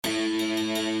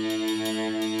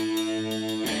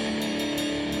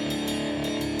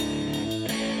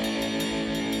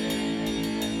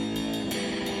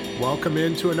Welcome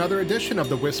into another edition of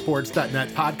the WisSports.net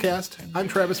podcast. I'm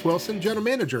Travis Wilson, General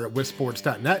Manager at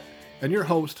WisSports.net, and your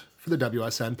host for the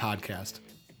WSN podcast.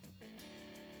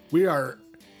 We are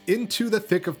into the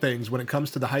thick of things when it comes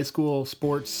to the high school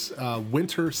sports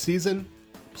winter season,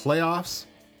 playoffs,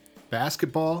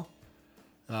 basketball.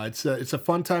 It's a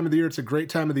fun time of the year. It's a great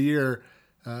time of the year.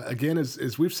 Again,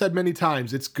 as we've said many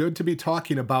times, it's good to be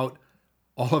talking about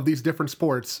all of these different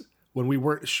sports when we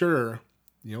weren't sure,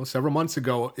 several months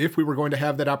ago, if we were going to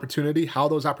have that opportunity, how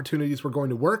those opportunities were going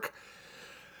to work.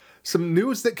 Some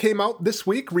news that came out this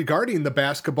week regarding the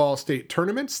basketball state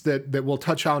tournaments that we'll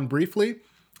touch on briefly.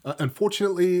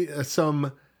 Unfortunately,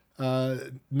 some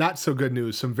not so good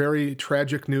news, some very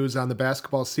tragic news on the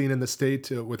basketball scene in the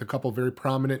state with a couple very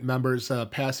prominent members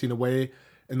passing away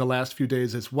in the last few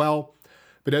days as well.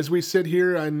 But as we sit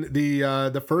here on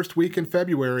the first week in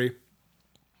February,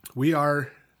 we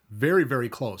are very, very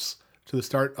close to the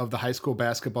start of the high school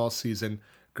basketball season.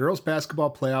 Girls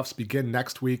basketball playoffs begin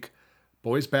next week.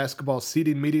 Boys basketball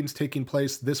seeding meetings taking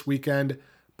place this weekend.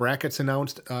 Brackets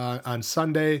announced on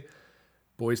Sunday.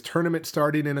 Boys tournament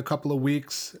starting in a couple of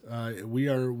weeks. We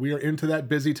are into that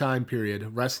busy time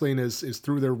period. Wrestling is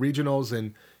through their regionals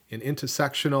and into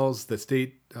sectionals. The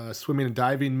state swimming and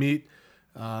diving meet,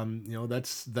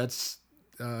 that's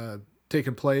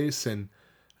taking place, and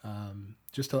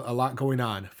just a lot going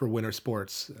on for winter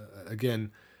sports.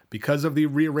 Again, because of the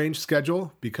rearranged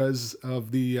schedule, because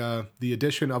of the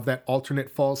addition of that alternate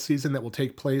fall season that will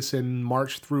take place in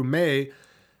March through May,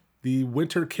 the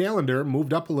winter calendar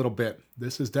moved up a little bit.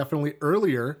 This is definitely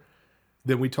earlier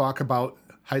than we talk about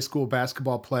high school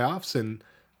basketball playoffs and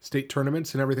state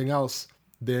tournaments and everything else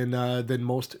than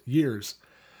most years.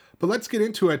 But let's get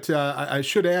into it. I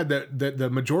should add that the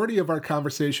majority of our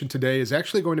conversation today is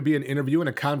actually going to be an interview and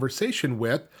a conversation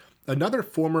with another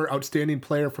former outstanding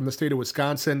player from the state of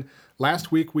Wisconsin.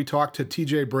 Last week, we talked to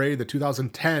TJ Bray, the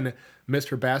 2010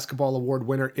 Mr. Basketball Award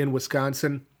winner in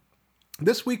Wisconsin.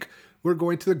 This week, we're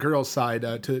going to the girls' side,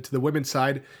 to the women's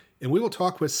side, and we will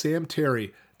talk with Sam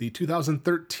Terry, the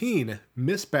 2013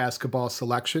 Miss Basketball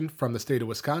selection from the state of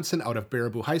Wisconsin out of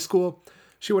Baraboo High School.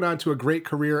 She went on to a great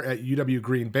career at UW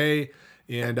Green Bay,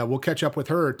 and we'll catch up with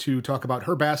her to talk about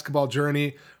her basketball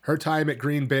journey, her time at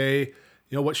Green Bay,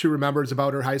 what she remembers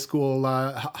about her high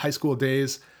school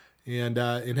days, and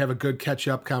have a good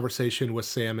catch-up conversation with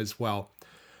Sam as well.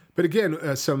 But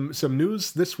again, some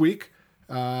news this week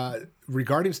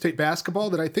regarding state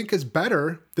basketball that I think is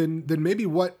better than maybe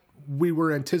what we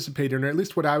were anticipating, or at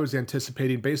least what I was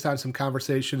anticipating based on some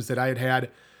conversations that I had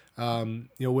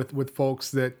with folks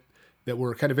that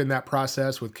were kind of in that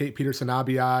process, with Kate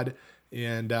Peterson-Abiad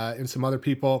and some other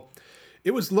people.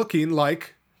 It was looking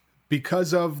like,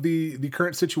 because of the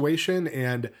current situation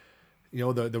and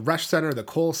the Resch Center, the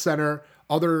Kohl Center,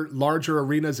 other larger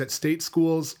arenas at state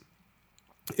schools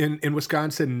in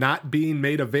Wisconsin not being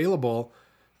made available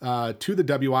to the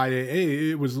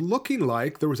WIAA, it was looking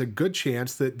like there was a good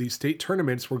chance that the state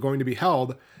tournaments were going to be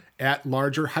held at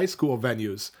larger high school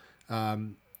venues.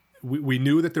 We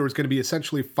knew that there was going to be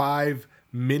essentially 5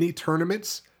 mini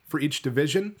tournaments for each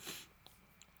division.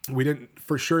 We didn't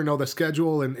for sure know the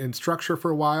schedule and structure for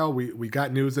a while. We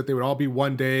got news that they would all be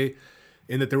one day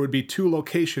and that there would be 2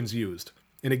 locations used.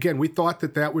 And again, we thought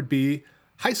that would be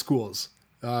high schools,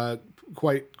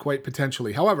 quite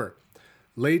potentially. However,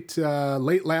 late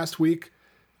last week,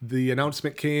 the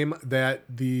announcement came that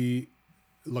the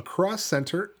Lacrosse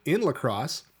Center in La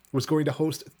Crosse was going to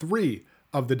host 3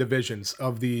 of the divisions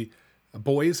of the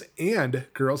boys and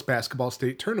girls basketball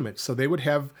state tournaments. So they would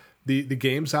have the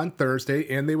games on Thursday,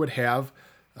 and they would have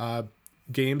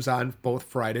games on both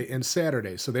Friday and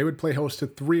Saturday. So they would play host to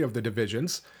 3 of the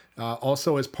divisions.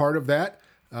 Also, as part of that,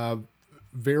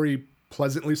 very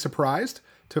pleasantly surprised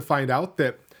to find out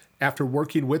that after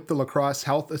working with the Lacrosse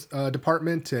Health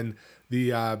Department and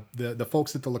the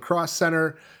folks at the Lacrosse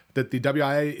Center, that the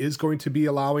WIA is going to be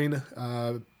allowing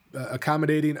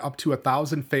accommodating up to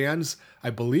 1,000 fans, I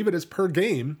believe it is per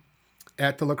game,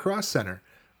 at the Lacrosse Center,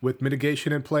 with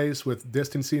mitigation in place, with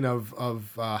distancing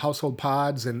of household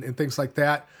pods and things like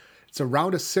that. It's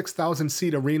around a 6,000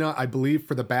 seat arena, I believe,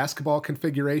 for the basketball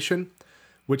configuration,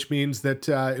 which means that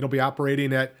it'll be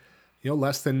operating at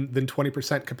less than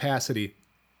 20% capacity.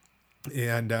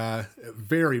 And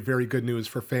very, very good news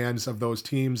for fans of those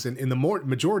teams, and in the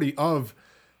majority of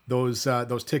those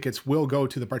tickets will go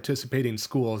to the participating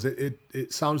schools.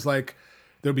 It sounds like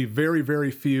there'll be very,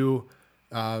 very few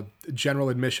general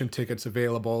admission tickets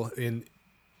available. And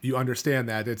you understand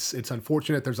that it's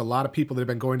unfortunate. There's a lot of people that have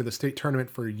been going to the state tournament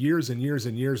for years and years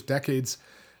and years, decades,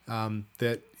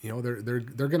 that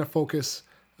they're going to focus,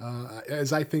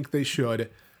 as I think they should,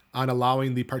 on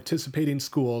allowing the participating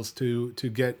schools to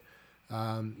get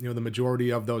the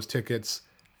majority of those tickets,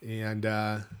 and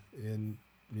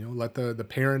let the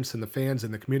parents and the fans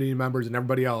and the community members and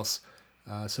everybody else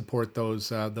support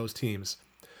those teams.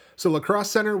 So La Crosse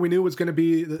Center, we knew was going to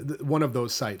be one of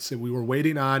those sites, and we were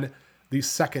waiting on the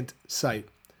second site.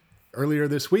 Earlier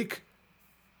this week,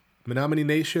 Menominee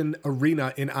Nation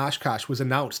Arena in Oshkosh was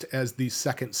announced as the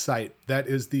second site. That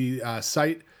is the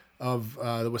site of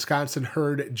the Wisconsin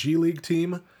Herd G League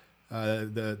team,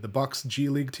 the Bucks G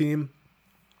League team,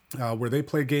 where they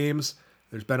play games.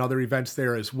 There's been other events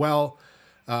there as well.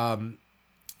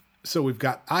 So we've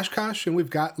got Oshkosh and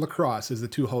we've got La Crosse as the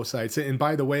two host sites. And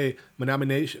by the way,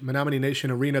 Menominee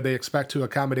Nation Arena, they expect to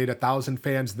accommodate 1,000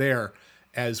 fans there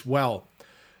as well.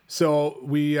 So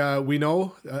we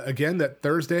know, again, that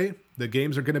Thursday, the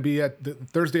games are going to be at the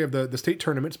Thursday of the state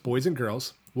tournaments, boys and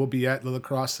girls, will be at the La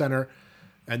Crosse Center.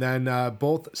 And then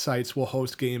both sites will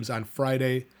host games on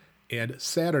Friday and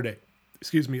Saturday,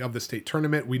 of the state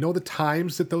tournament. We know the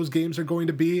times that those games are going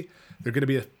to be. They're going to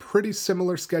be a pretty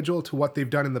similar schedule to what they've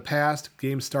done in the past.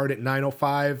 Games start at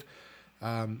 9:05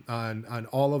 on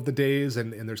all of the days,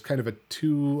 and there's kind of a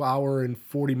 2-hour and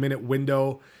 40-minute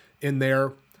window in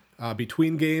there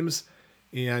between games.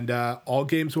 And all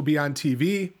games will be on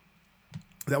TV.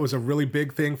 That was a really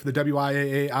big thing for the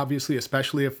WIAA, obviously,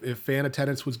 especially if fan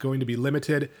attendance was going to be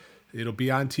limited. It'll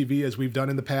be on TV as we've done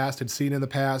in the past and seen in the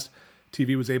past.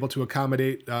 TV was able to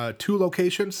accommodate 2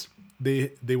 locations.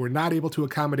 They were not able to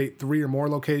accommodate 3 or more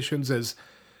locations as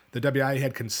the WIAA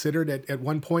had considered at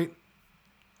one point.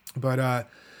 But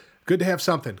good to have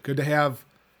something. Good to have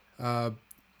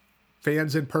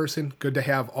fans in person. Good to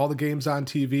have all the games on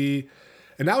TV.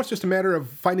 And now it's just a matter of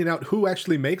finding out who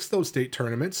actually makes those state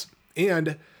tournaments,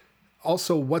 and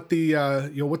also what the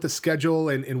what the schedule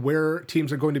and where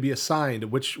teams are going to be assigned,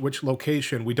 which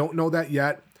location. We don't know that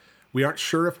yet. We aren't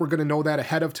sure if we're going to know that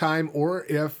ahead of time, or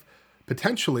if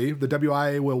potentially the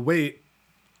WIAA will wait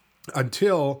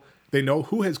until they know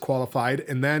who has qualified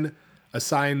and then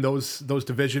assign those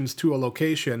divisions to a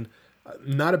location.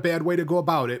 Not a bad way to go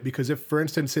about it, because if, for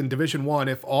instance, in Division I,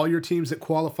 if all your teams that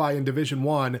qualify in Division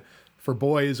I for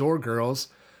boys or girls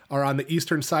are on the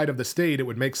eastern side of the state, it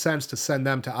would make sense to send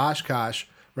them to Oshkosh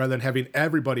rather than having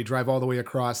everybody drive all the way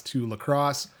across to La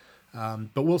Crosse.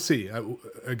 But we'll see.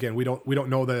 Again, we don't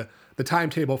know the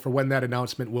timetable for when that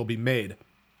announcement will be made.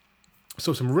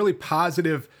 So some really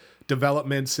positive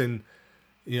developments, and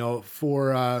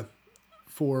for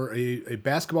a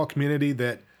basketball community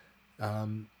that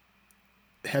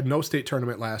had no state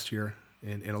tournament last year,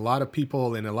 and a lot of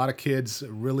people and a lot of kids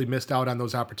really missed out on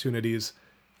those opportunities.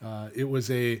 It was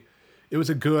a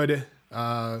good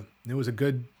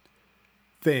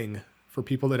thing for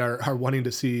people that are wanting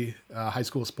to see high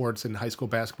school sports and high school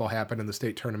basketball happen in the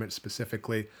state tournament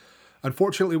specifically.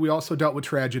 Unfortunately, we also dealt with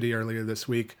tragedy earlier this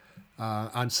week.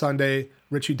 On Sunday,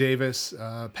 Richie Davis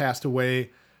passed away,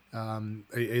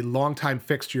 a longtime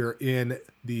fixture in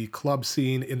the club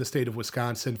scene in the state of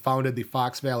Wisconsin, founded the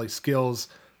Fox Valley Skills,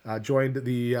 joined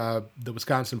the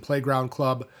Wisconsin Playground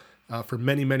Club for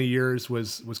many, many years,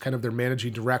 was kind of their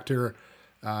managing director,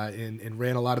 and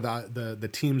ran a lot of the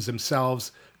teams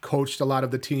themselves, coached a lot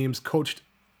of the teams, coached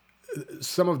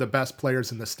some of the best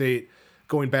players in the state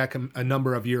going back a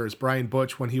number of years. Brian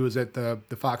Butch, when he was at the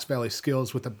Fox Valley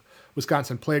Skills with the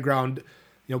Wisconsin Playground,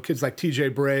 kids like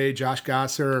TJ Bray, Josh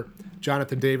Gosser,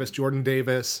 Jonathan Davis, Jordan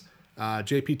Davis,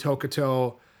 JP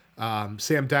Tokato,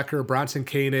 Sam Decker, Bronson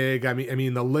Koenig. I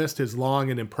mean, the list is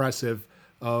long and impressive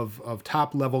of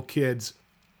top level kids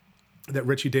that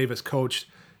Richie Davis coached,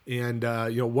 and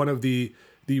one of the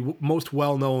most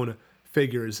well known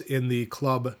figures in the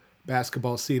club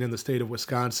basketball scene in the state of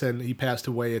Wisconsin. He passed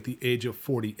away at the age of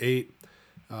 48.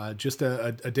 Just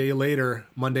a day later,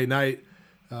 Monday night,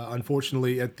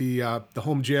 unfortunately, at the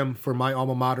home gym for my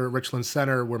alma mater, Richland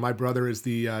Center, where my brother is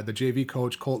the JV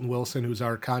coach, Colton Wilson, who's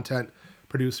our content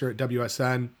producer at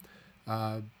WSN.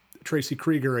 Tracy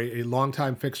Krieger, a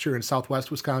longtime fixture in Southwest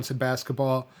Wisconsin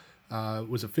basketball,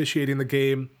 was officiating the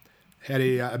game, had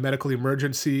a medical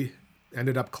emergency,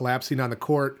 ended up collapsing on the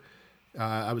court.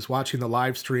 I was watching the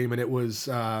live stream, and it was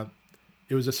a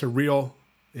surreal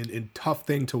and tough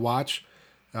thing to watch.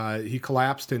 He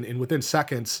collapsed, and within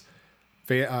seconds,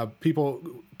 people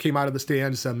came out of the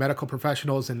stands, medical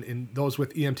professionals and those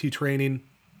with EMT training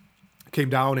came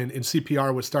down, and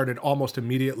CPR was started almost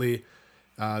immediately.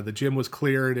 The gym was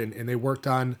cleared, and they worked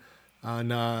on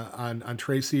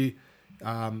Tracy.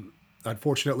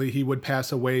 Unfortunately, he would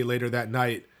pass away later that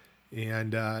night,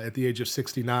 and at the age of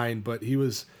 69. But he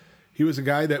was a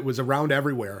guy that was around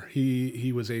everywhere.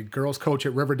 He was a girls coach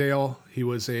at Riverdale. He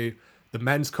was a the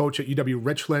men's coach at UW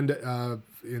Richland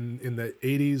in the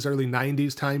 80s, early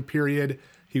 90s time period.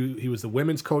 He was the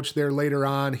women's coach there later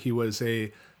on. He was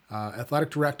a athletic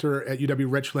director at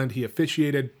UW Richland. He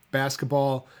officiated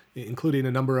basketball, including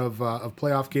a number of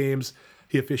playoff games.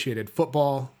 He officiated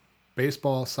football,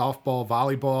 baseball, softball,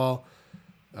 volleyball.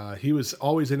 He was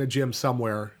always in a gym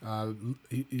somewhere.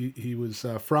 He was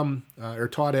from or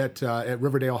taught at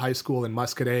Riverdale High School in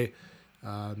Muscadet,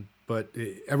 but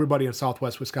everybody in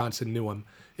Southwest Wisconsin knew him,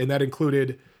 and that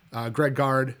included Greg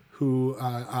Gard, who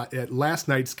at last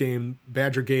night's game,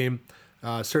 Badger game,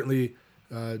 certainly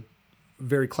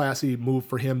very classy move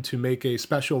for him to make a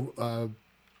special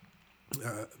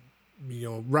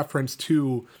reference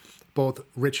to both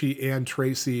Richie and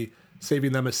Tracy,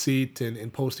 saving them a seat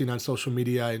and posting on social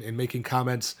media and making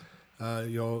comments,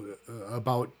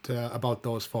 about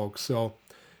those folks. So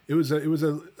it was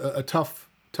a tough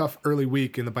early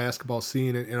week in the basketball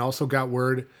scene, and also got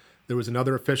word there was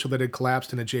another official that had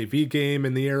collapsed in a JV game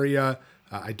in the area.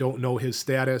 I don't know his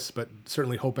status, but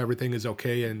certainly hope everything is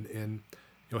okay, and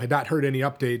had not heard any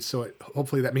updates. So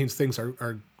hopefully that means things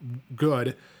are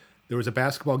good. There was a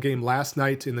basketball game last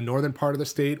night in the northern part of the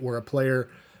state where a player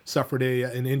suffered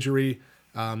an injury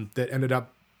that ended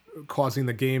up causing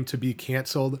the game to be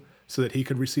canceled so that he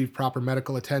could receive proper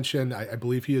medical attention. I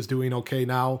believe he is doing okay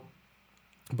now,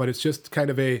 but it's just kind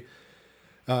of a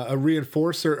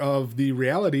reinforcer of the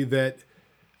reality that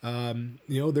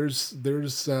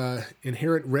there's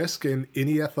inherent risk in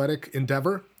any athletic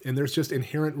endeavor, and there's just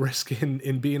inherent risk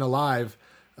in being alive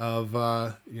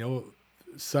of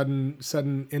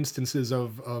sudden instances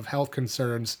of health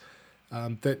concerns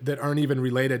that aren't even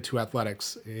related to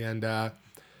athletics. And,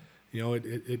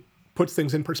 it puts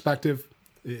things in perspective.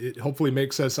 It hopefully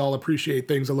makes us all appreciate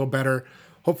things a little better.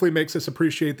 Hopefully makes us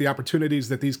appreciate the opportunities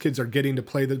that these kids are getting to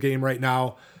play the game right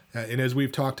now. And as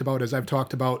I've talked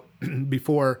about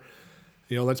before,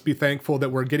 let's be thankful that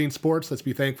we're getting sports. Let's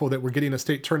be thankful that we're getting a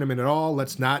state tournament at all.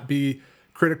 Let's not be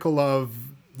critical of,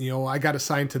 I got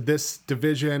assigned to this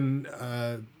division.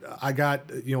 I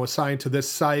got, assigned to this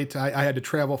site. I had to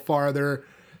travel farther.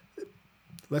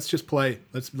 Let's just play.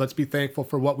 Let's be thankful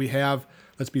for what we have.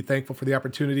 Let's be thankful for the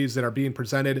opportunities that are being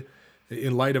presented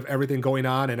in light of everything going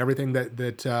on and everything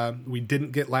that we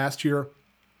didn't get last year.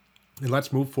 And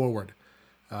let's move forward.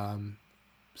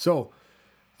 So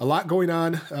a lot going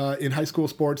on in high school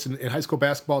sports and in high school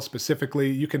basketball specifically.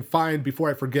 You can find, before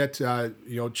I forget,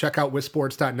 check out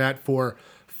wisports.net for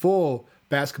full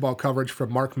basketball coverage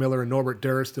from Mark Miller and Norbert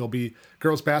Durst. There'll be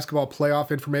girls basketball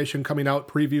playoff information coming out,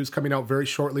 previews coming out very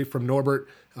shortly from Norbert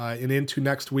and into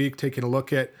next week, taking a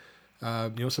look at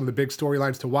some of the big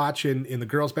storylines to watch in the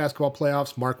girls basketball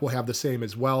playoffs. Mark will have the same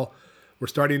as well. We're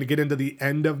starting to get into the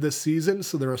end of the season,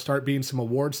 so there will start being some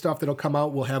award stuff that'll come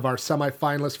out. We'll have our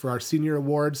semifinalists for our senior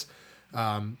awards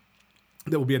that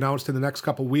will be announced in the next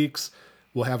couple weeks.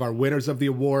 We'll have our winners of the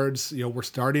awards. We're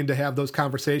starting to have those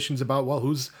conversations about, well,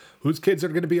 whose kids are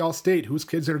going to be All-State, whose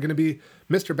kids are going to be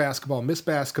Mr. Basketball, Miss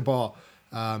Basketball.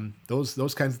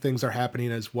 Those kinds of things are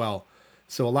happening as well.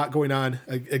 So a lot going on.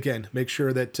 Again, make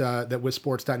sure that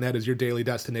wisports.net is your daily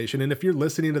destination. And if you're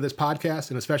listening to this podcast,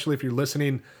 and especially if you're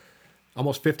listening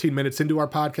almost 15 minutes into our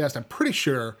podcast, I'm pretty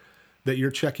sure that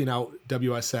you're checking out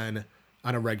WSN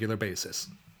on a regular basis.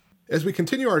 As we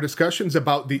continue our discussions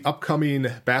about the upcoming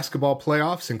basketball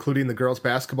playoffs, including the girls'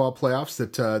 basketball playoffs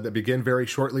that begin very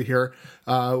shortly here,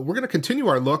 we're going to continue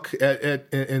our look at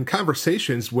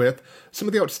conversations with some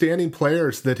of the outstanding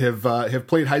players that have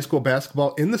played high school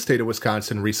basketball in the state of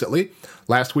Wisconsin recently.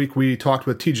 Last week we talked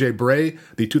with TJ Bray,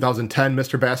 the 2010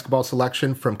 Mr. Basketball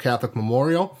selection from Catholic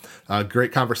Memorial.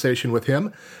 Great conversation with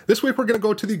him. This week we're going to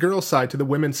go to the girls' side, to the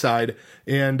women's side,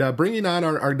 and bringing on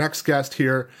our next guest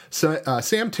here,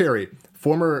 Sam Terry.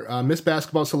 Former Miss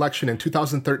Basketball selection in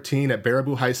 2013 at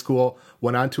Baraboo High School,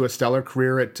 went on to a stellar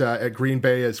career at Green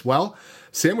Bay as well.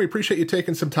 Sam, we appreciate you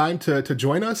taking some time to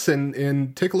join us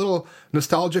and take a little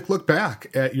nostalgic look back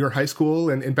at your high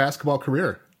school and basketball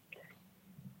career.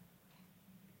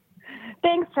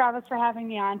 Thanks, Travis, for having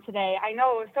me on today. I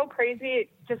know it was so crazy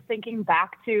just thinking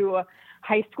back to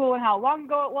high school and how long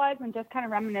ago it was, and just kind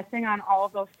of reminiscing on all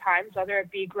of those times, whether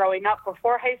it be growing up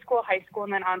before high school,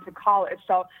 and then on to college.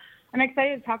 So I'm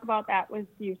excited to talk about that with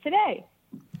you today.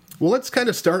 Well, let's kind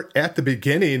of start at the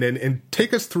beginning and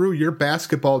take us through your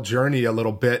basketball journey a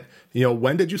little bit.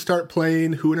 When did you start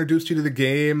playing? Who introduced you to the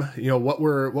game? What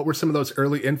were some of those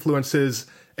early influences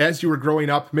as you were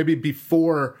growing up, maybe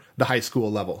before the high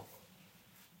school level?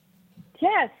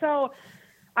 Yeah, so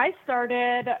I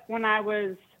started when I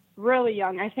was really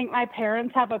young. I think my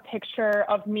parents have a picture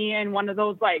of me in one of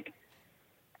those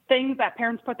things that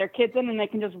parents put their kids in and they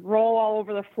can just roll all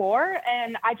over the floor.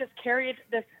 And I just carried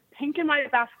this pink and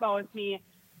white basketball with me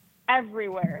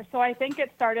everywhere. So I think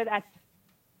it started at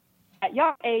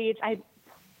young age. I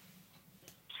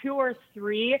 2 or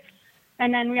 3.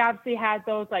 And then we obviously had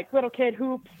those like little kid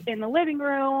hoops in the living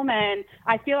room. And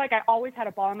I feel like I always had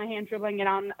a ball in my hand dribbling it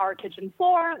on our kitchen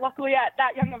floor. Luckily at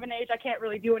that young of an age, I can't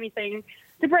really do anything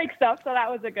to break stuff. So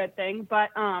that was a good thing. But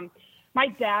my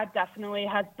dad definitely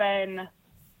has been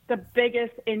the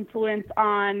biggest influence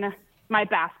on my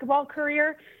basketball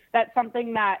career. That's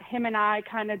something that him and I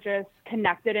kind of just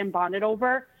connected and bonded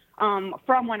over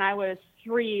from when I was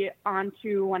 3 on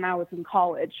to when I was in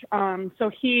college.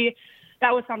 So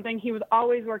that was something he was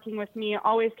always working with me,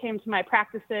 always came to my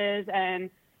practices and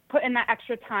put in that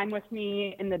extra time with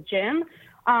me in the gym.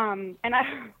 And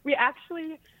we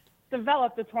actually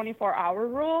developed the 24-hour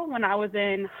rule when I was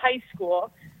in high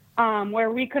school, where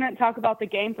we couldn't talk about the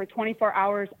game for 24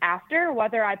 hours after,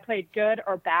 whether I played good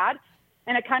or bad.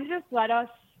 And it kind of just let us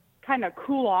kind of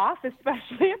cool off,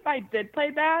 especially if I did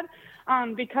play bad,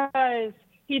 because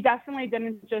he definitely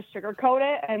didn't just sugarcoat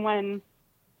it. And when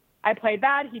I played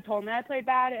bad, he told me I played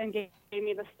bad and gave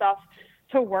me the stuff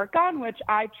to work on, which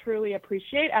I truly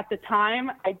appreciate. At the time,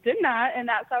 I did not, and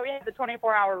that's why we had the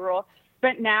 24-hour rule.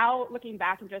 But now, looking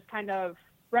back and just kind of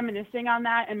reminiscing on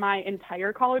that in my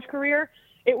entire college career,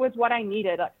 it was what I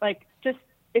needed. Like, just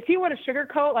if he would have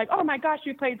sugarcoat, like, oh my gosh,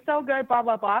 you played so good, blah,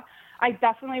 blah, blah, I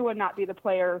definitely would not be the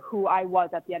player who I was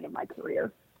at the end of my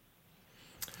career.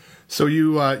 So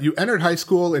you entered high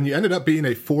school and you ended up being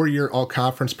a 4-year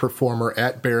all-conference performer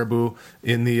at Baraboo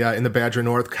in the Badger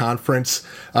North Conference.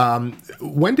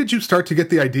 When did you start to get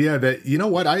the idea that, you know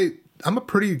what, I'm a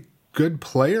pretty good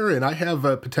player and I have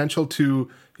a potential to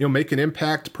make an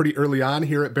impact pretty early on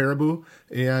here at Baraboo?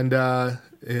 And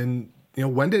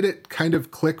when did it kind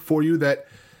of click for you that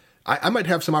I might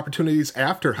have some opportunities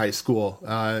after high school,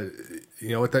 at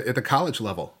the college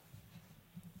level?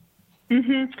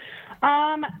 Mm-hmm.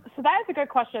 So that is a good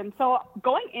question. So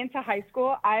going into high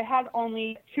school, I had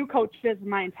only 2 coaches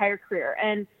my entire career,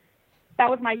 and that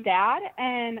was my dad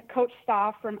and Coach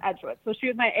Stoff from Edgewood. So she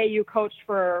was my AU coach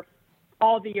for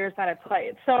all the years that I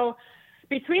played. So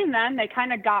between them, they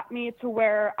kind of got me to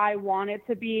where I wanted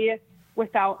to be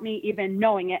without me even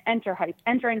knowing it,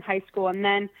 entering high school. And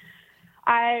then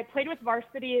I played with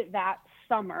varsity that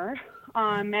summer,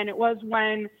 and it was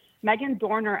when Megan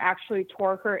Dorner actually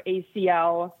tore her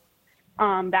ACL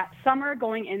that summer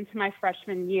going into my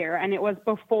freshman year. And it was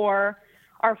before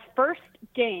our first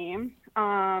game.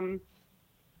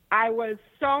 I was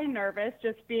so nervous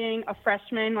just being a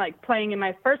freshman, like playing in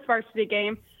my first varsity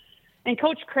game. And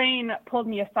Coach Crane pulled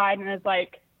me aside and was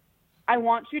like, I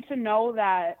want you to know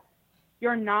that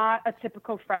you're not a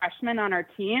typical freshman on our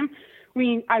team.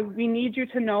 We need you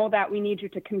to know that we need you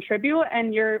to contribute,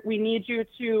 and we need you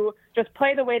to just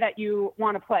play the way that you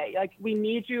want to play. Like, we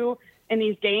need you in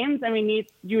these games, and we need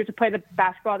you to play the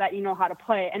basketball that you know how to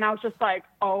play. And I was just like,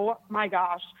 oh my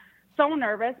gosh, so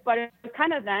nervous. But it was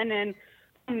kind of then, and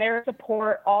from their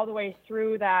support all the way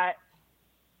through, that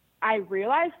I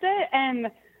realized it.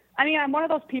 And I mean, I'm one of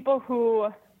those people who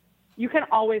you can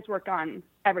always work on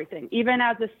everything, even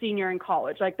as a senior in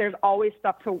college. Like, there's always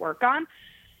stuff to work on.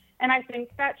 And I think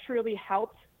that truly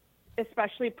helped,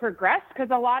 especially progress, because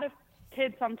a lot of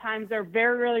kids sometimes they're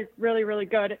very, really, really, really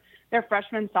good their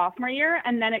freshman, sophomore year,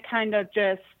 and then it kind of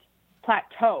just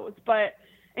plateaus. But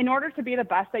in order to be the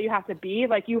best that you have to be,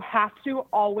 like, you have to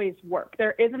always work.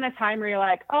 There isn't a time where you're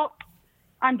like, oh,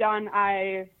 I'm done.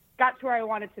 I got to where I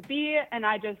wanted to be, and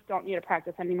I just don't need to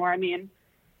practice anymore. I mean,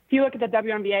 if you look at the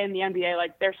WNBA and the NBA,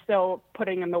 like, they're still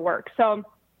putting in the work. So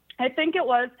I think it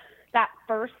was that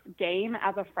first game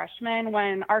as a freshman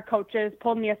when our coaches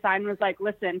pulled me aside and was like,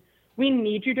 listen, we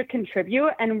need you to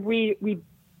contribute, and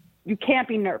you can't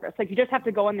be nervous. Like, you just have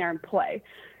to go in there and play.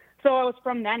 So it was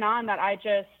from then on that I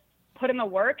just put in the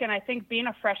work. And I think being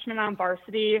a freshman on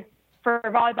varsity for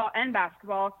volleyball and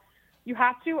basketball, you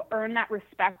have to earn that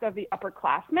respect of the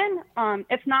upperclassmen.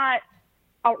 It's not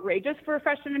outrageous for a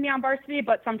freshman to be on varsity,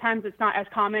 but sometimes it's not as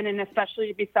common, and especially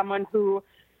to be someone who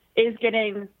is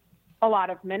getting a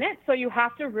lot of minutes. So you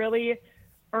have to really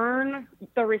earn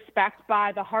the respect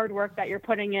by the hard work that you're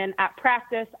putting in at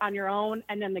practice, on your own,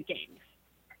 and in the games.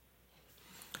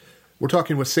 We're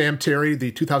talking with Sam Terry,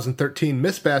 the 2013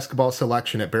 Miss Basketball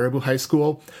selection at Baraboo High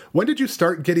School. When did you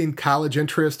start getting college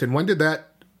interest, and when did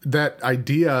that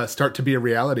idea start to be a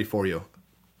reality for you?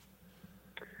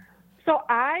 So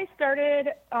I started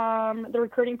the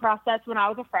recruiting process when I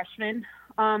was a freshman.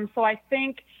 So I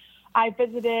think I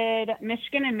visited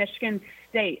Michigan and Michigan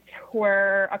State,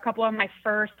 where a couple of my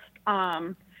first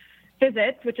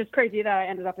visits, which is crazy that I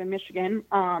ended up in Michigan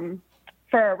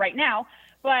for right now.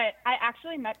 But I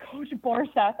actually met Coach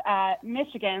Borseth at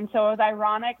Michigan. So it was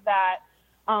ironic that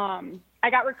I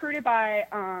got recruited by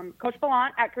Coach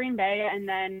Ballant at Green Bay. And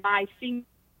then my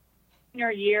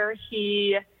senior year,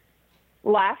 he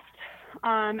left.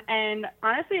 And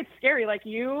honestly, it's scary. Like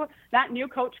that new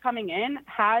coach coming in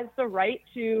has the right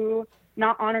to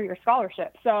not honor your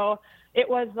scholarship. So it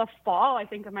was the fall, I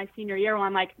think, of my senior year when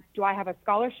I'm like, do I have a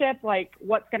scholarship? Like,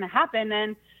 what's going to happen?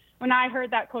 And when I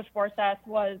heard that Coach Borseth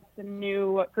was the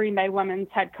new Green Bay women's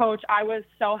head coach, I was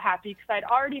so happy because I'd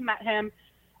already met him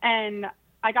and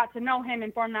I got to know him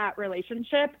and form that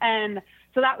relationship. And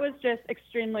so that was just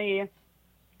extremely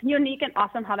unique and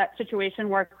awesome how that situation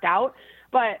worked out.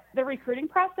 But the recruiting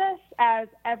process, as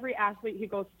every athlete who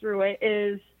goes through it,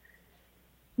 is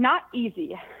not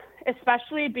easy,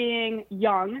 especially being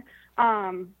young.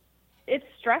 It's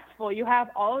stressful. You have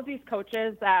all of these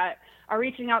coaches that are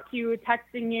reaching out to you,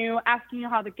 texting you, asking you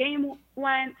how the game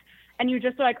went, and you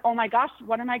just are like, oh my gosh,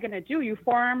 what am I going to do? You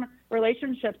form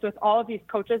relationships with all of these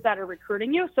coaches that are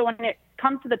recruiting you. So when it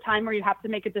comes to the time where you have to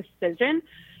make a decision,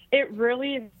 it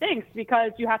really stinks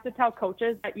because you have to tell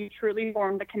coaches that you truly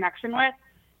formed a connection with,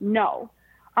 no.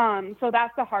 So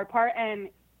that's the hard part. And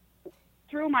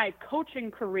through my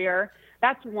coaching career,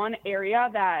 that's one area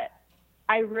that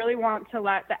I really want to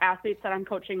let the athletes that I'm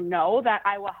coaching know that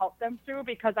I will help them through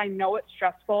because I know it's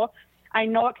stressful. I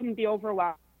know it can be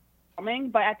overwhelming,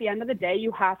 but at the end of the day,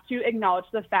 you have to acknowledge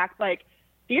the fact, like,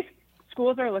 these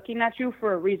schools are looking at you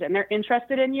for a reason. They're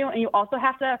interested in you, and you also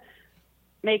have to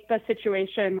make the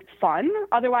situation fun.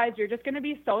 Otherwise, you're just going to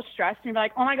be so stressed and you're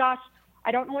like, oh my gosh,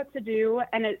 I don't know what to do.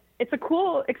 And it's a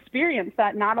cool experience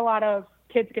that not a lot of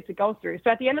kids get to go through. So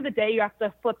at the end of the day, you have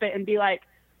to flip it and be like,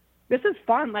 this is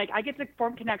fun. Like, I get to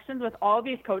form connections with all of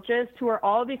these coaches, tour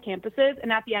all of these campuses,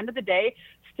 and at the end of the day,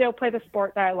 still play the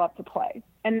sport that I love to play.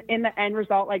 And in the end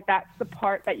result, like, that's the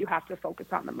part that you have to focus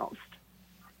on the most.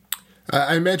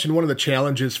 I imagine one of the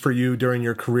challenges for you during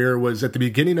your career was at the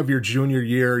beginning of your junior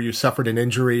year, you suffered an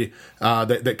injury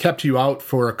that kept you out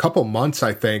for a couple months,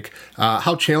 I think.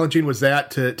 How challenging was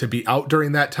that to be out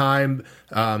during that time,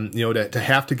 to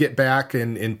have to get back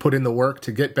and put in the work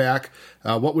to get back?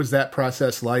 What was that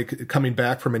process like coming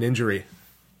back from an injury?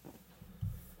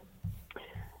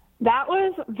 That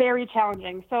was very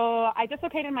challenging. So I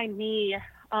dislocated my knee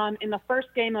in the first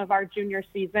game of our junior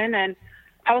season, and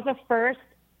that was the first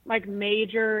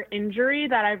major injury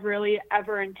that I've really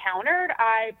ever encountered.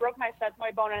 I broke my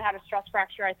sesamoid bone and had a stress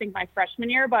fracture, I think, my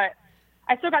freshman year, but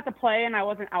I still got to play and I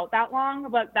wasn't out that long.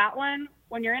 But that one,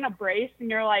 when you're in a brace and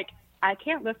you're like, I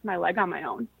can't lift my leg on my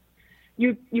own,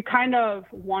 you kind of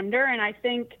wonder. And I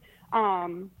think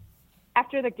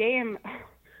after the game,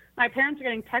 my parents are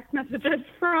getting text messages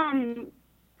from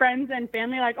friends and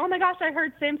family like, oh my gosh, I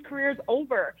heard Sam's career is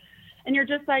over. And you're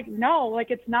just like, no, like,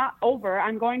 it's not over.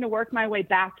 I'm going to work my way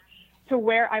back to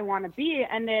where I want to be.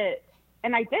 And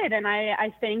I did. And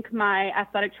I thank my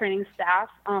athletic training staff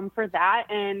for that,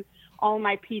 and all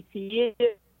my PT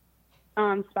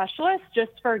specialists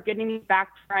just for getting me back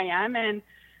to where I am. And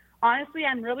honestly,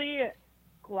 I'm really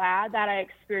glad that I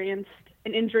experienced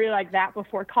an injury like that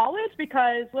before college,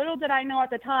 because little did I know at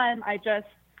the time, that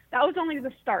was only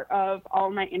the start of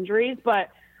all my injuries. But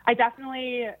I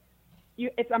definitely,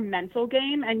 it's a mental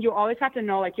game, and you always have to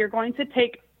know, like, you're going to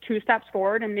take 2 steps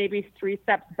forward and maybe 3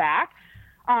 steps back.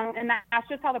 And that's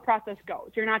just how the process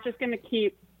goes. You're not just going to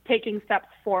keep taking steps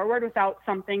forward without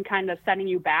something kind of setting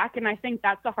you back. And I think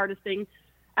that's the hardest thing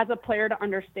as a player to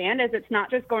understand, is it's not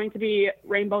just going to be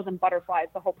rainbows and butterflies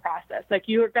the whole process. Like,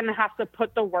 you're going to have to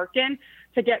put the work in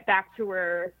to get back to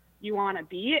where you want to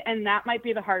be. And that might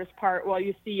be the hardest part while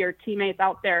you see your teammates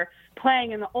out there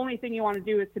playing, and the only thing you want to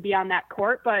do is to be on that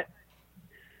court. But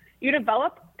you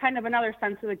develop kind of another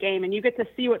sense of the game, and you get to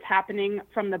see what's happening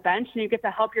from the bench, and you get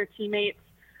to help your teammates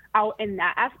out in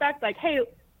that aspect. Like, hey,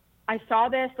 I saw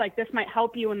this, like, this might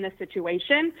help you in this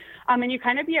situation. And you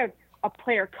kind of be a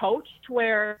player coach to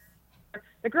where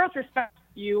the girls respect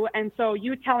you. And so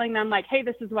you telling them, like, hey,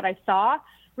 this is what I saw,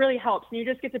 really helps. And you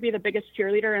just get to be the biggest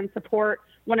cheerleader and support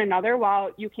one another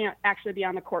while you can't actually be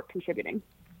on the court contributing.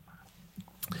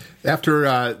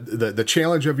 After the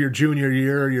challenge of your junior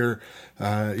year,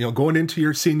 you're going into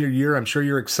your senior year. I'm sure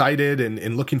you're excited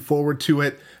and looking forward to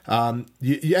it.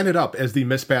 You ended up as the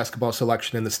Miss Basketball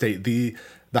selection in the state, the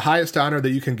highest honor that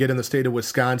you can get in the state of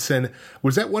Wisconsin.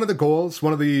 Was that one of the goals,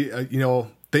 one of the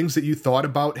things that you thought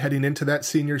about heading into that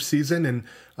senior season? And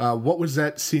what was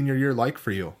that senior year like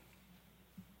for you?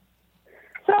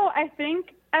 So I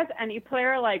think as any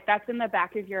player, like that's in the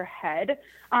back of your head.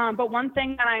 But one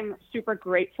thing that I'm super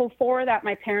grateful for that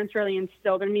my parents really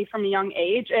instilled in me from a young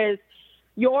age is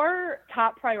your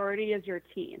top priority is your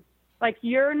team. Like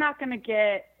you're not going to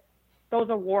get those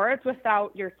awards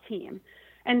without your team.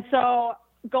 And so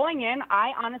going in,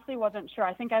 I honestly wasn't sure.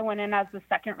 I think I went in as the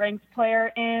second ranked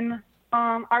player in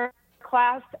our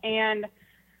class, and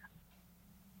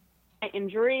my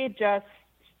injury just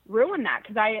ruined that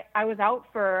because I was out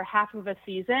for half of a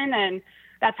season, and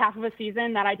that's half of a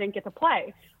season that I didn't get to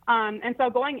play. And so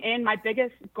going in, my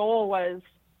biggest goal was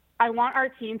I want our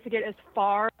team to get as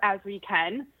far as we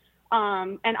can.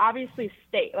 And obviously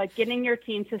state, like getting your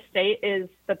team to state is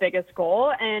the biggest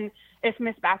goal. And if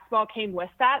Miss Basketball came with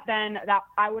that, then that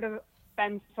I would have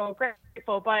been so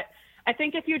grateful. But I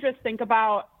think if you just think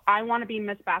about, I want to be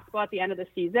Miss Basketball at the end of the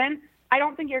season, I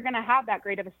don't think you're going to have that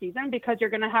great of a season because you're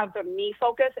going to have the me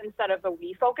focus instead of the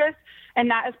we focus. And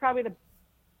that is probably the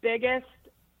biggest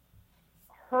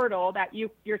hurdle that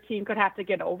your team could have to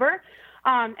get over.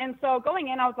 And so going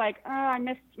in, I was like, I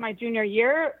missed my junior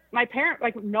year. My parents,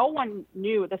 like no one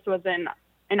knew this was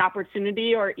an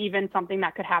opportunity or even something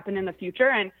that could happen in the future.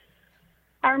 And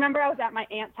I remember I was at my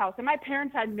aunt's house and my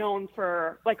parents had known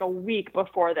for like a week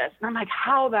before this. And I'm like,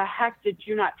 how the heck did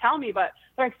you not tell me? But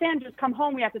they're like, Sam, just come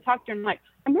home. We have to talk to you. And I'm like,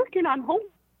 I'm working on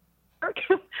homework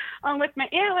with my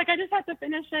aunt. Like, I just have to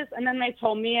finish this. And then they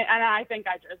told me, and I think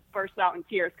I just burst out in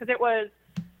tears because it was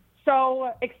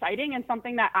so exciting and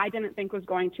something that I didn't think was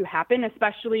going to happen,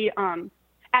 especially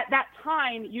at that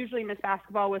time. Usually Miss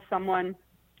Basketball was someone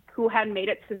who had made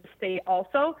it to state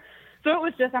also. So it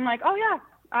was just, I'm like, oh yeah,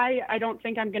 I don't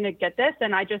think I'm going to get this.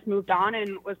 And I just moved on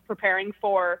and was preparing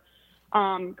for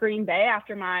Green Bay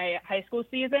after my high school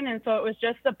season. And so it was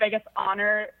just the biggest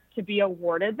honor to be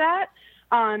awarded that.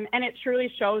 And it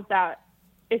truly shows that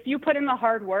if you put in the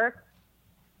hard work,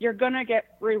 you're going to get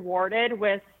rewarded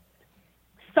with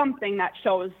something that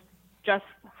shows just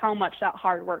how much that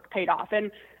hard work paid off. And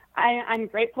I'm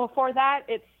grateful for that.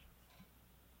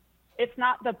 It's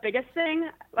not the biggest thing.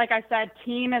 Like I said,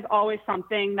 team is always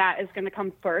something that is going to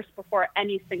come first before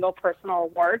any single personal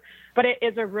award, but it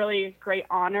is a really great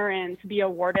honor, and to be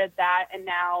awarded that and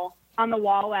now on the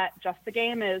wall at Just the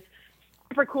Game is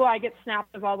super cool. I get snaps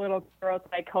of all the little girls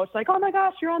that I coach, like, oh my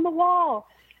gosh, you're on the wall.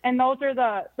 And those are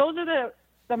the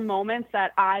moments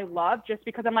that I love, just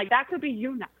because I'm like, that could be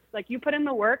you next. Like, you put in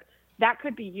the work, that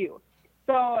could be you.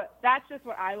 So that's just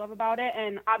what I love about it.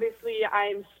 And obviously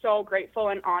I'm so grateful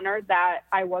and honored that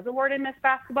I was awarded Miss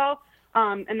Basketball.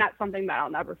 And that's something that I'll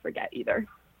never forget either.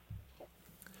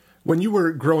 When you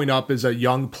were growing up as a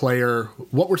young player,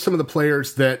 what were some of the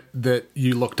players that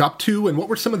you looked up to, and what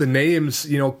were some of the names,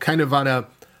 kind of on a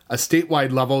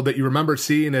statewide level that you remember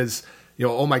seeing as,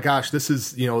 oh my gosh, this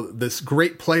is, this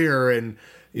great player, and,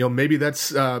 maybe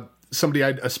that's somebody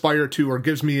I'd aspire to, or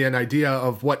gives me an idea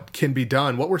of what can be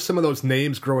done? What were some of those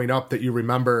names growing up that you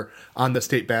remember on the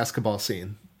state basketball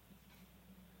scene?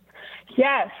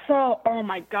 Yeah, so, oh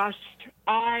my gosh,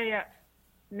 I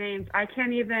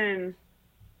couldn't even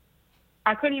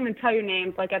tell you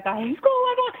names like at the high school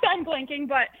level because I'm blanking,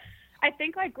 but I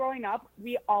think like growing up,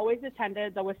 we always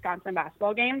attended the Wisconsin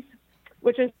basketball games,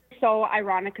 which is so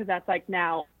ironic because that's like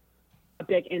now a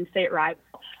big in-state rival.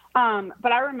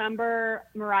 But I remember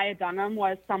Mariah Dunham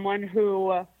was someone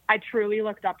who I truly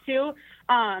looked up to.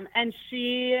 And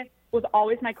she was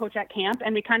always my coach at camp,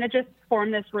 and we kind of just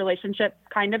formed this relationship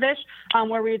kind of ish,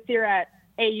 where we would see her at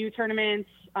AU tournaments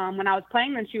when I was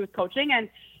playing, and she was coaching. And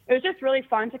it was just really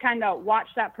fun to kind of watch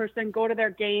that person go to their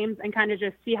games and kind of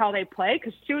just see how they play.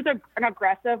 Cause she was an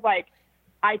aggressive, like,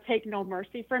 I take no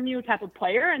mercy from you type of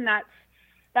player. And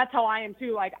that's how I am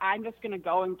too. Like, I'm just going to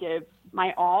go and give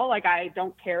my all. Like, I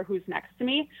don't care who's next to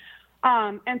me.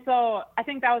 And so I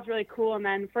think that was really cool. And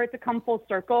then for it to come full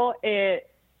circle,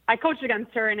 I coached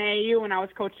against her in AAU when I was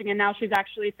coaching, and now she's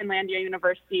actually Finlandia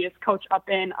University's coach up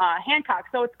in Hancock.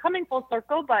 So it's coming full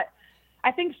circle, but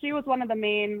I think she was one of the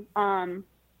main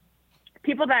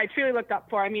people that I truly looked up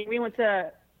for. I mean, we went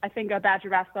to, I think, a Badger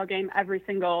basketball game every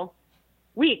single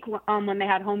week when they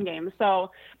had home games.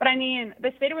 So, but I mean,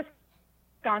 the state of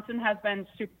Wisconsin has been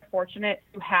super fortunate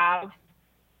to have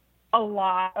a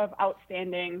lot of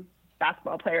outstanding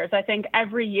basketball players. I think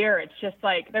every year it's just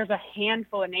like there's a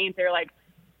handful of names. They're like,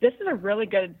 this is a really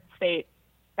good state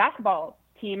basketball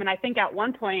team. And I think at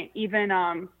one point,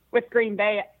 even with Green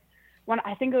Bay, when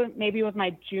I think maybe it was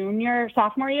my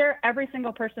sophomore year, every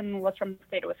single person was from the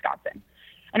state of Wisconsin.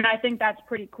 And I think that's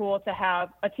pretty cool to have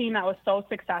a team that was so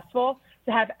successful,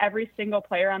 to have every single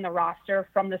player on the roster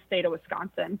from the state of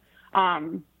Wisconsin.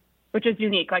 which is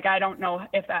unique. Like, I don't know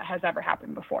if that has ever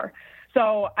happened before.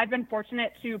 So I've been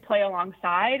fortunate to play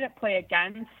alongside, play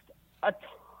against a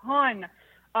ton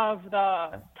of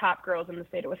the top girls in the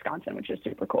state of Wisconsin, which is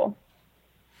super cool.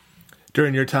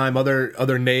 During your time,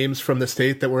 other names from the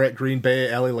state that were at Green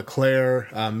Bay: Allie LeClaire,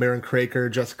 Maren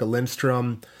Kraker, Jessica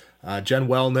Lindstrom, Jen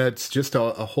Wellnitz, just a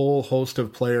whole host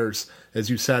of players, as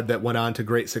you said, that went on to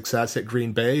great success at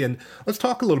Green Bay. And let's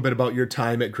talk a little bit about your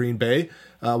time at Green Bay.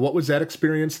 What was that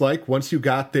experience like once you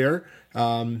got there,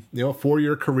 for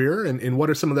your career, and what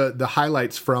are some of the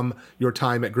highlights from your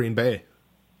time at Green Bay?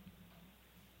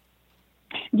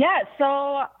 Yeah, so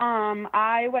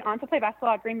I went on to play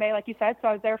basketball at Green Bay, like you said. So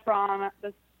I was there from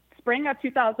the spring of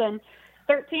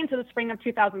 2013 to the spring of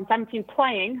 2017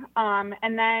 playing.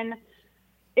 And then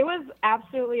it was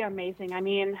absolutely amazing. I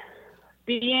mean,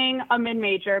 being a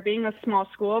mid-major, being a small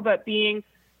school, but being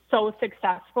so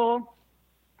successful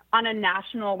on a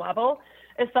national level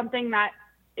is something that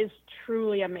is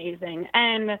truly amazing.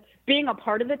 And being a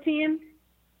part of the team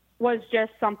was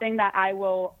just something that I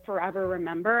will forever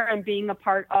remember, and being a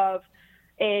part of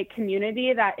a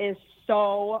community that is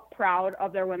so proud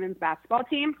of their women's basketball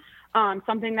team,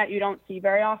 something that you don't see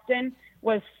very often,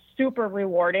 was super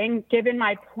rewarding. Given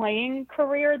my playing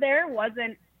career there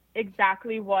wasn't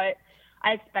exactly what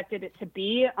I expected it to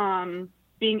be,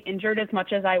 being injured as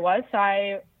much as I was. So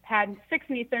I had 6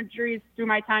 knee surgeries through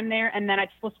my time there, and then I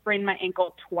just sprained my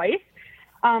ankle twice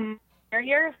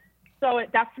year. So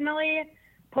it definitely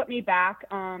put me back.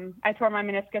 I tore my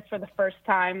meniscus for the first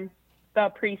time the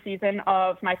preseason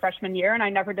of my freshman year, and I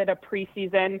never did a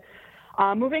preseason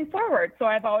moving forward. So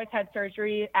I've always had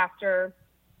surgery after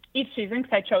each season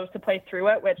because I chose to play through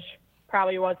it, which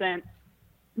probably wasn't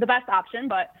the best option,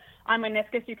 but on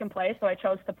meniscus you can play, so I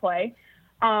chose to play.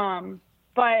 And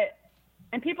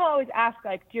people always ask,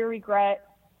 like, do you regret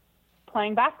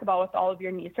playing basketball with all of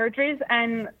your knee surgeries?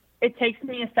 And it takes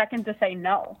me a second to say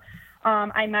no.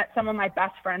 I met some of my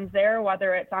best friends there,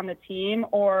 whether it's on the team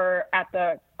or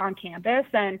on campus,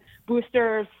 and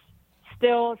boosters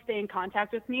still stay in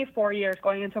contact with me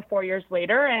going into 4 years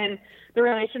later. And the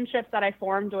relationships that I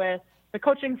formed with the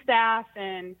coaching staff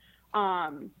and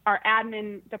our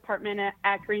admin department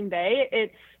at Green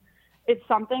Bay, it's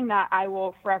something that I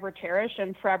will forever cherish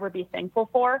and forever be thankful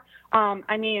for.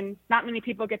 I mean, not many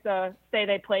people get to say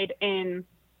they played in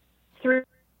 3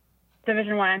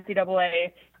 Division I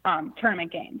NCAA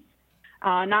tournament games.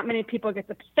 Not many people get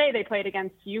to say they played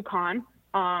against UConn.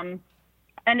 And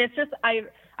it's just, I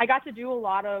got to do a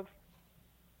lot of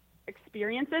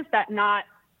experiences that not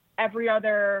every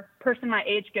other person my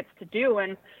age gets to do.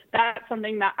 And that's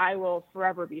something that I will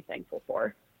forever be thankful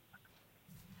for.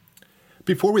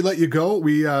 Before we let you go,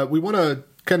 we want to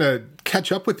kind of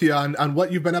catch up with you on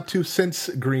what you've been up to since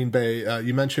Green Bay.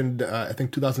 You mentioned, I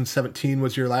think 2017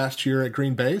 was your last year at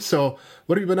Green Bay. So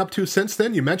what have you been up to since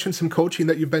then? You mentioned some coaching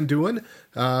that you've been doing.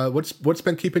 What's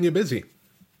been keeping you busy?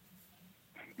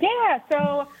 Yeah,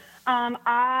 so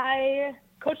I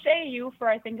coached AAU for,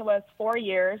 I think it was 4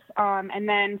 years. And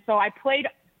then, so I played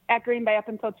at Green Bay up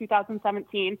until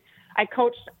 2017. I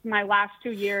coached my last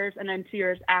 2 years and then 2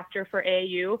 years after for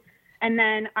AAU. And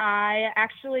then I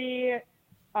actually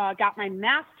got my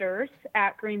master's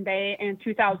at Green Bay in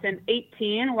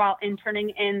 2018 while interning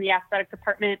in the athletic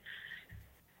department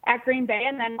at Green Bay,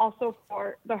 and then also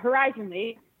for the Horizon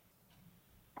League,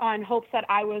 on hopes that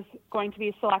I was going to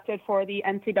be selected for the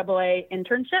NCAA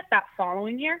internship that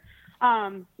following year,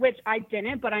 which I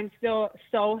didn't, but I'm still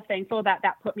so thankful that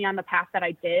put me on the path that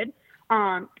I did.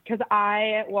 Because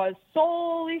I was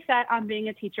solely set on being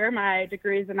a teacher. My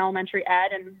degree is in elementary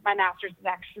ed, and my master's is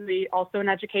actually also in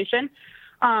education.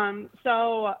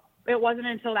 So it wasn't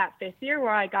until that 5th year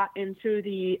where I got into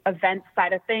the event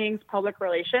side of things, public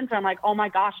relations. And I'm like, oh my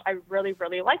gosh, I really,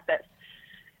 really like this.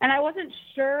 And I wasn't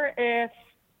sure if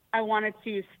I wanted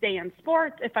to stay in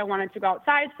sports, if I wanted to go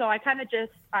outside. So I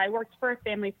I worked for a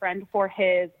family friend for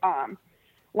his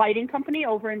lighting company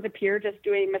over in De Pere, just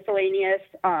doing miscellaneous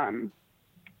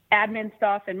admin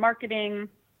stuff and marketing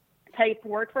type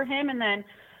work for him. And then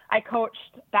I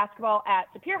coached basketball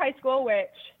at De Pere High School, which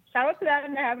shout out to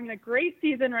them. They're having a great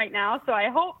season right now. So I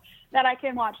hope that I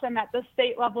can watch them at the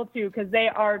state level too, because they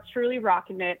are truly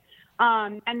rocking it.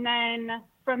 And then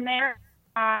from there,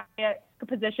 I took a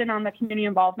position on the community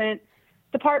involvement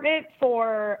department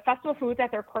for Festival Foods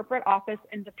at their corporate office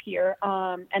in De Pere.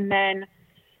 And then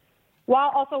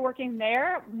while also working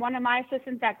there, one of my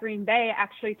assistants at Green Bay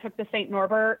actually took the St.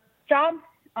 Norbert job.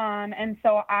 And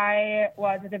so I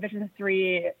was a Division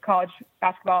III college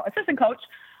basketball assistant coach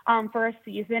for a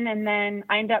season. And then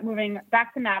I ended up moving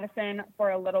back to Madison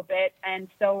for a little bit and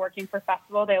still working for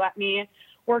Festival. They let me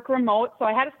work remote, so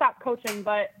I had to stop coaching.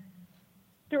 But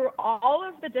through all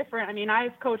of the different, I mean,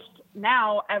 I've coached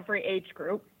now every age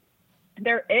group.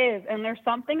 There's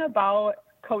something about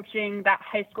coaching that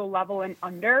high school level and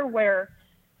under where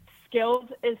skills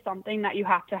is something that you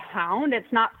have to hound.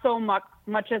 It's not so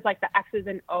much as like the X's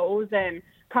and O's and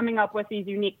coming up with these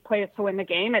unique plays to win the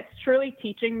game. It's truly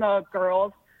teaching the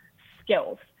girls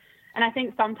skills. And I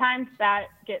think sometimes that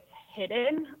gets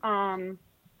hidden on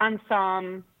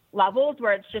some levels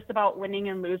where it's just about winning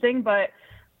and losing. But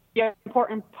the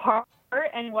important part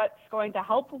and what's going to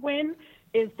help win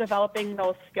is developing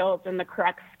those skills and the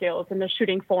correct skills and the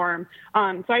shooting form.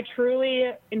 So I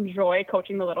truly enjoy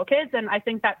coaching the little kids, and I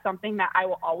think that's something that I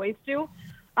will always do.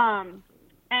 And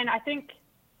I think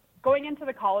going into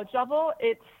the college level,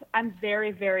 I'm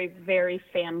very, very, very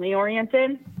family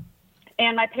oriented.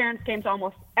 And my parents came to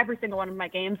almost every single one of my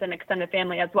games and extended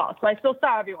family as well. So I still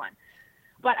saw everyone.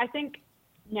 But I think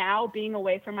now being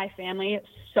away from my family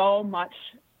so much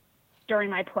during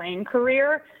my playing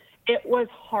career, it was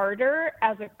harder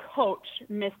as a coach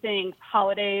missing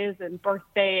holidays and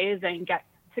birthdays and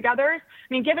get-togethers. I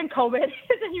mean, given COVID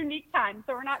is a unique time,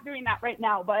 so we're not doing that right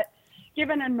now. But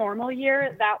given a normal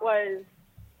year, that was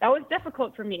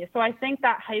difficult for me. So I think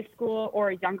that high school or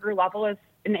a younger level is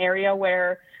an area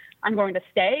where I'm going to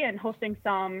stay and hosting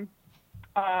some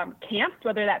camps,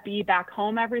 whether that be back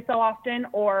home every so often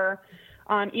or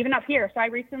even up here. So I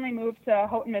recently moved to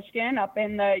Houghton, Michigan, up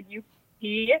in the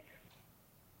UP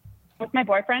with my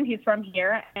boyfriend. He's from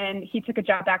here, and he took a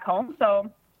job back home.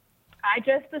 So I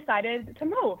just decided to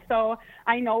move. So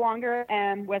I no longer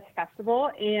am with Festival,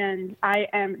 and I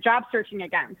am job searching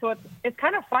again. So it's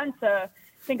kind of fun to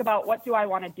think about what do I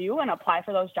want to do and apply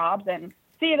for those jobs and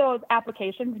see those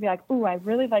applications and be like, ooh, I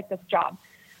really like this job.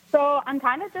 So I'm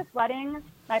kind of just letting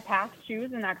my past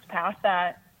choose the next path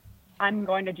that I'm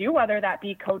going to do, whether that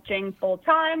be coaching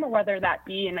full-time or whether that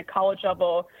be in a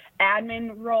college-level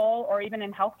admin role or even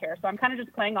in healthcare. So I'm kind of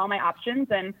just playing all my options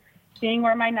and seeing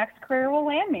where my next career will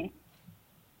land me.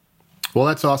 Well,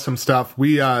 that's awesome stuff.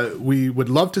 We would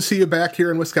love to see you back here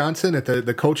in Wisconsin at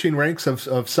the coaching ranks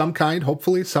of some kind,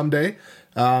 hopefully someday.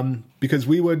 Because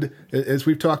we would, as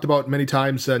we've talked about many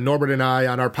times, Norbert and I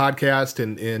on our podcast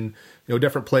and in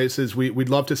different places, we'd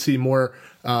love to see more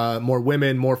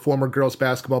women, more former girls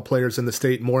basketball players in the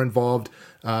state, more involved,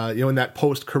 in that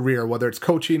post career, whether it's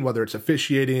coaching, whether it's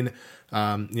officiating,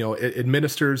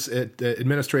 administrators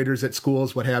at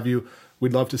schools, what have you.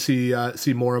 We'd love to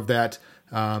see more of that,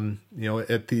 at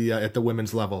the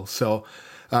women's level. So,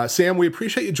 Sam, we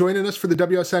appreciate you joining us for the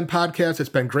WSN podcast. It's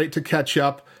been great to catch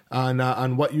up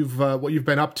on what you've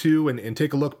been up to and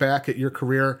take a look back at your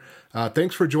career.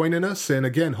 Thanks for joining us, and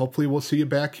again, hopefully we'll see you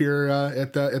back here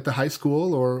at the high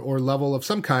school or level of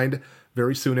some kind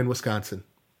very soon in Wisconsin.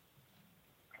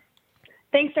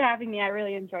 Thanks for having me. I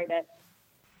really enjoyed it.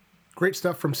 Great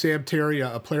stuff from Sam Terry,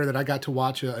 a player that I got to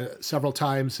watch several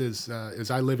times as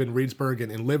I live in Reedsburg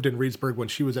and lived in Reedsburg when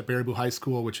she was at Baraboo High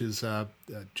School, which is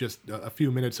just a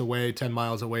few minutes away, 10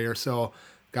 miles away or so.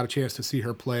 Got a chance to see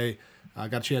her play.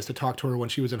 Got a chance to talk to her when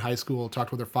she was in high school,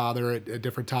 talked with her father at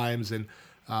different times, and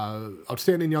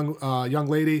outstanding young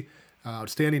lady,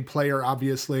 outstanding player,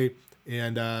 obviously,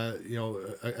 and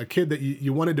a kid that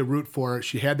you wanted to root for.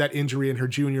 She had that injury in her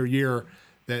junior year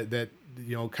that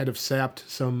kind of sapped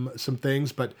some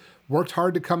things, but worked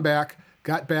hard to come back,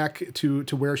 got back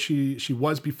to where she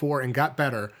was before, and got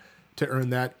better to earn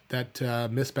that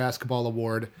Miss Basketball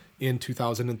Award in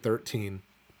 2013.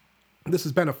 This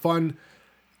has been a fun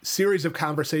series of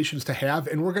conversations to have,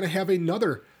 and we're going to have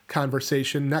another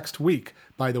conversation next week,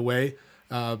 by the way.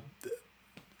 I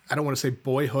don't want to say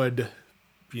boyhood,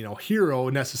 hero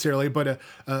necessarily, but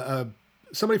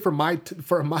somebody from my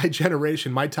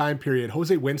generation, my time period,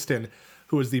 Jose Winston,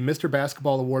 who was the Mr.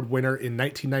 Basketball Award winner in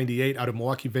 1998 out of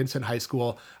Milwaukee-Vincent High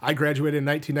School. I graduated in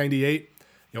 1998.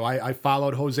 I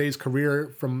followed Jose's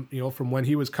career from when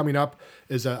he was coming up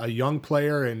as a young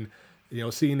player, and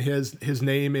seeing his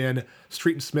name in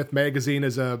Street and Smith magazine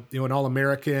as an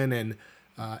All-American, and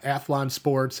Athlon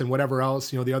Sports and whatever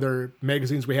else, the other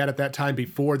magazines we had at that time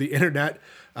before the internet.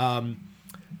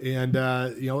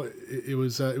 It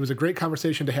was a great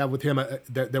conversation to have with him.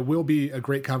 That will be a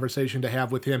great conversation to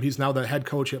have with him. He's now the head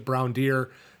coach at Brown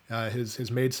Deer. Has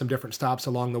made some different stops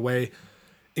along the way.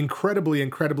 Incredibly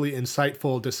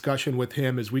insightful discussion with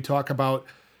him as we talk about,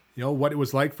 what it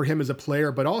was like for him as a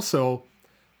player, but also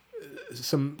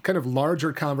some kind of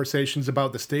larger conversations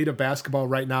about the state of basketball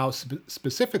right now,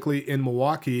 specifically in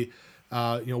Milwaukee,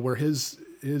 where his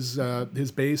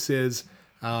base is.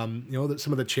 Some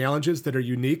of the challenges that are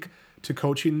unique to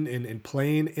coaching and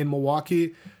playing in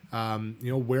Milwaukee,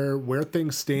 where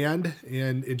things stand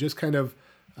and just kind of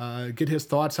get his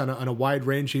thoughts on a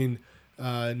wide-ranging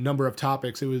number of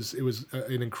topics. It was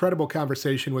an incredible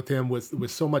conversation with him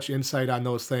with so much insight on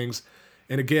those things.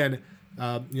 And again,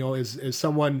 as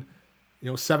someone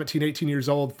 17, 18 years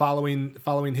old,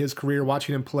 following his career,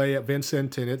 watching him play at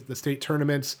Vincent and at the state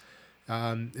tournaments,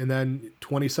 and then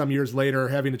 20 some years later,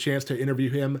 having a chance to interview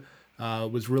him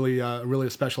was really a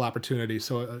special opportunity.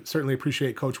 So certainly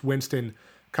appreciate Coach Winston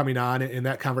coming on, and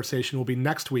that conversation will be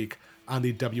next week on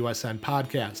the WSN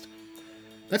podcast.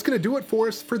 That's going to do it for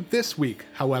us for this week.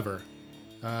 However,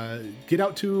 get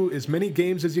out to as many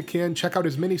games as you can, check out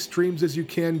as many streams as you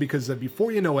can, because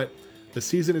before you know it, the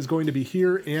season is going to be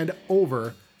here and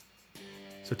over.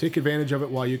 So take advantage of it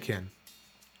while you can.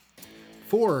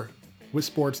 For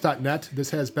WisSports.net, this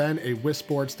has been a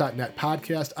WisSports.net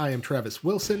podcast. I am Travis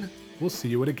Wilson. We'll see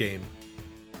you at a game.